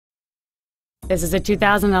This is a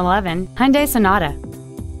 2011 Hyundai Sonata.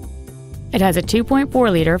 It has a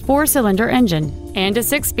 2.4-liter four-cylinder engine and a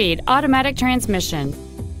 6-speed automatic transmission.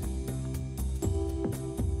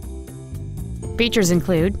 Features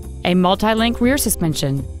include a multi-link rear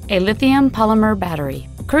suspension, a lithium polymer battery,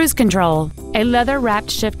 cruise control, a leather-wrapped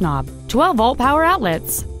shift knob, 12-volt power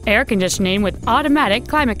outlets, air conditioning with automatic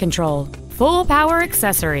climate control, full power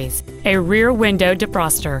accessories, a rear window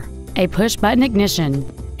defroster, a push-button ignition,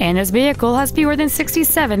 and this vehicle has fewer than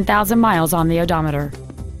 67,000 miles on the odometer.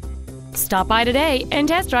 Stop by today and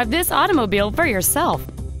test drive this automobile for yourself.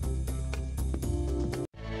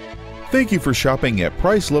 Thank you for shopping at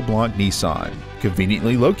Price LeBlanc Nissan,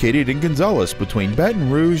 conveniently located in Gonzales between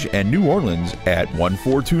Baton Rouge and New Orleans at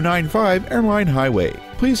 14295 Airline Highway.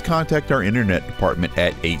 Please contact our internet department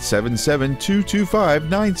at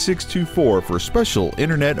 877-225-9624 for special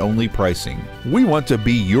internet-only pricing. We want to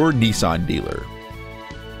be your Nissan dealer.